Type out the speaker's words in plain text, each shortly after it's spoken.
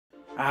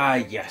Ah,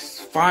 yes,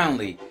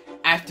 finally,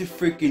 after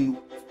freaking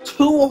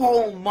 2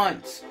 whole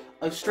months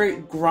of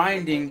straight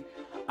grinding,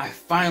 I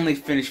finally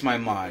finished my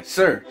mod.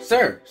 Sir,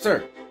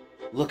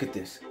 look at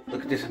this.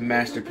 Look at this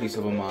masterpiece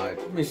of a mod.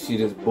 Let me see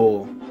this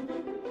bull.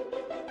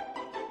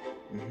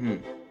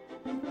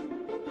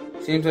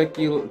 Seems like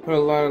you put a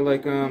lot of,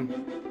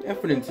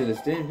 effort into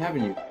this,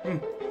 haven't you?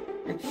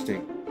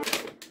 Interesting.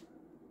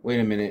 Wait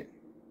a minute.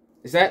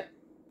 Is that?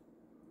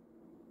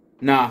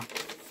 Nah,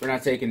 we're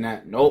not taking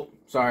that. Nope.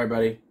 Sorry,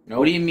 buddy. Nope.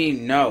 What do you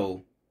mean,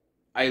 no?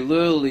 I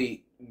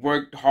literally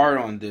worked hard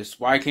on this.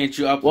 Why can't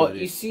you upload it? Well,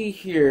 you see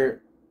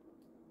here,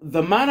 the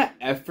amount of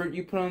effort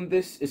you put on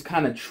this is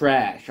kind of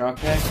trash,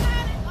 okay?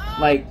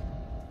 Like,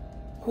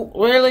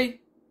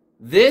 really?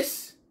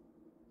 This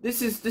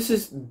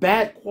is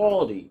bad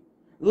quality.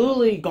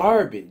 Literally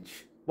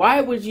garbage.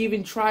 Why would you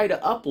even try to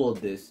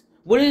upload this?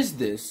 What is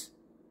this?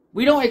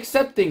 We don't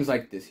accept things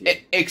like this here.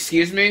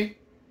 Excuse me?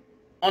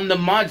 On the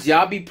mods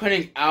y'all be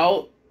putting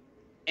out,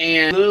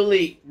 and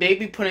literally they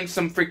be putting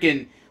some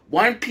freaking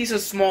one piece of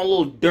small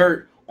little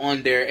dirt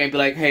on there and be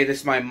like, hey, this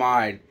is my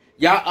mod.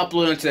 Y'all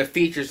upload into the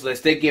features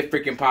list, they get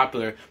freaking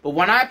popular. But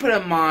when I put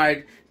a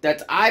mod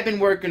that I've been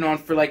working on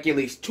for like at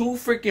least 2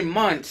 freaking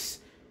months,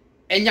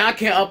 and y'all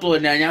can't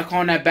upload that, and y'all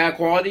calling that bad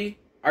quality?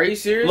 Are you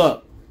serious?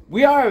 Look,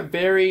 we are a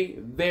very,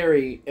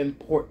 very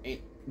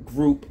important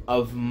group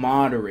of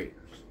moderators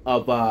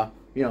of,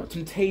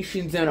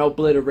 temptations and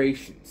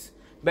obliterations.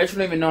 Bet you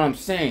don't even know what I'm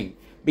saying,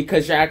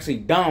 because you're actually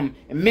dumb,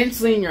 and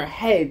mentally in your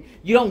head,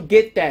 you don't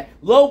get that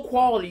low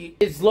quality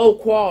is low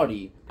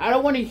quality. I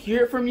don't want to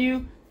hear it from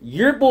you.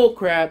 You're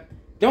bullcrap.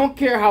 Don't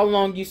care how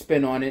long you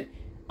spend on it.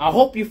 I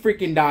hope you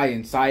freaking die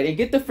inside, and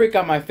get the freak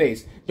out of my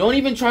face. Don't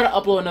even try to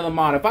upload another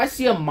mod. If I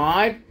see a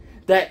mod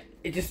that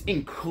it just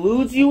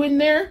includes you in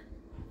there,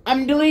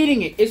 I'm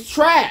deleting it. It's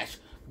trash.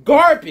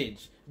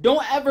 Garbage.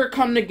 Don't ever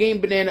come to Game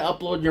Banana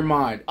upload your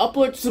mod.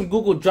 Upload to some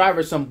Google Drive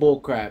or some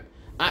bullcrap.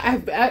 I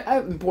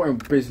have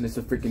important business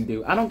to freaking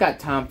do. I don't got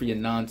time for your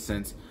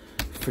nonsense.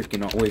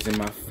 Freaking always in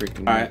my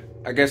freaking... Alright,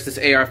 I guess this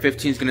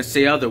AR-15 is gonna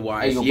say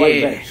otherwise. Hey, yo, buddy,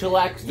 you better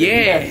chillax.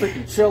 Yeah. You better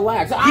freaking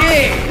chillax.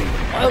 Yeah!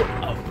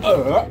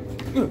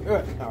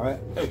 Alright.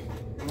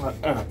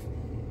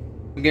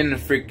 I'm getting the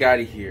freak out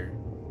of here.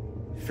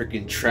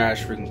 Freaking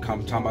trash, freaking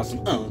come talking about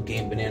some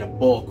Game Banana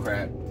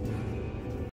bullcrap.